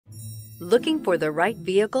Looking for the right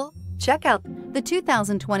vehicle? Check out the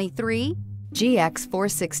 2023 GX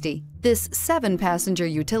 460. This 7-passenger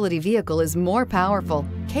utility vehicle is more powerful,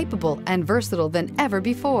 capable, and versatile than ever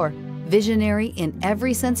before. Visionary in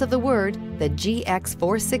every sense of the word, the GX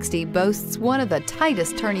 460 boasts one of the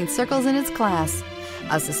tightest turning circles in its class,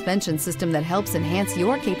 a suspension system that helps enhance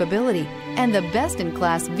your capability, and the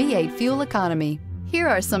best-in-class V8 fuel economy. Here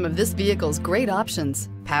are some of this vehicle's great options: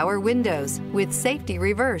 power windows with safety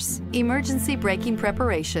reverse, emergency braking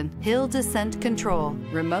preparation, hill descent control,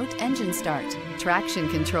 remote engine start, traction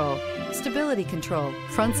control, stability control,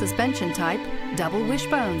 front suspension type, double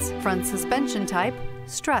wishbones, front suspension type,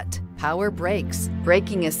 strut, power brakes,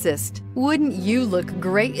 braking assist. Wouldn't you look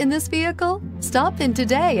great in this vehicle? Stop in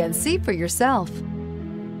today and see for yourself.